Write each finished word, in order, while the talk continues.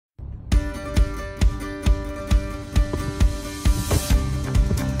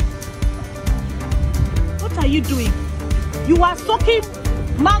you doing? You are soaking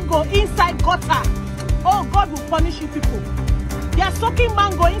mango inside gutter. Oh, God will punish you people. You are soaking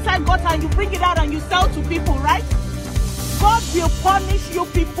mango inside gutter and you bring it out and you sell to people, right? God will punish you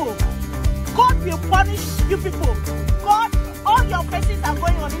people. God will punish you people. God, all your faces are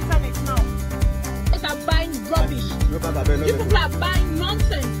going on internet now. People are buying rubbish. You people are buying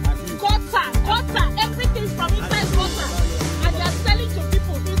nonsense. Gutter, everything from inside gutter. And they are selling to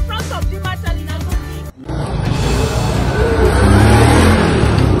people in front of Dima telling us.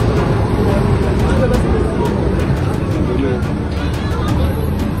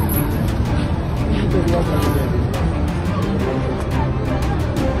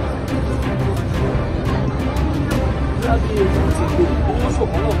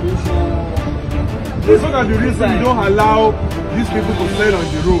 It's not the reason we don't allow these people to play on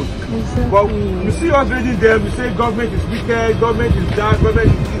the road. Exactly. But you see us reading them, you say government is wicked, government is that, government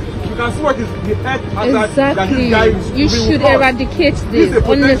is this. You can see what is the head hazard that this guy is. You should eradicate this, this is a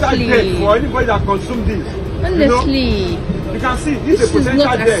potential honestly. death for anybody that consumes this. Honestly. You can see this is a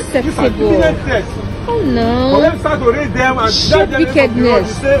potential death. This is an imminent death. Oh no. But when you start to read them and shit wickedness.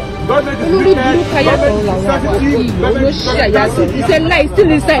 You say government is wicked, government is sensitive, government is sensitive. It's a lie, still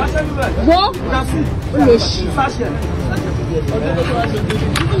inside. What? You can see.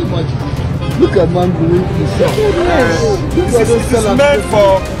 Look at mango itself. This is meant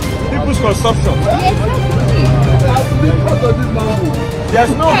for people's consumption.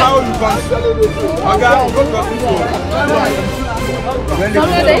 There's no how you can go to people.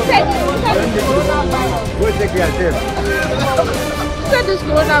 Look at this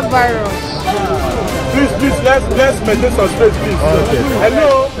coronavirus. Please, let's maintain some space, please. Okay.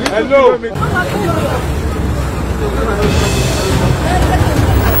 Hello.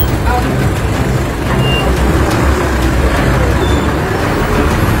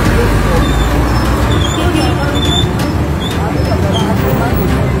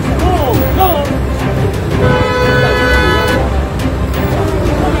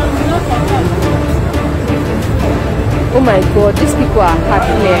 Oh my God, these people are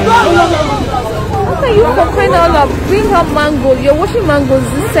heartless. How can you complain all of bring up mango? You're washing mangoes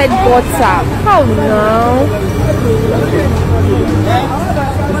inside gutter. How now?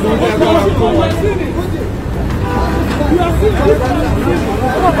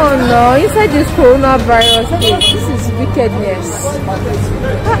 Oh no, inside this coronavirus, this is wickedness.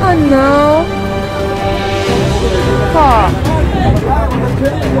 No.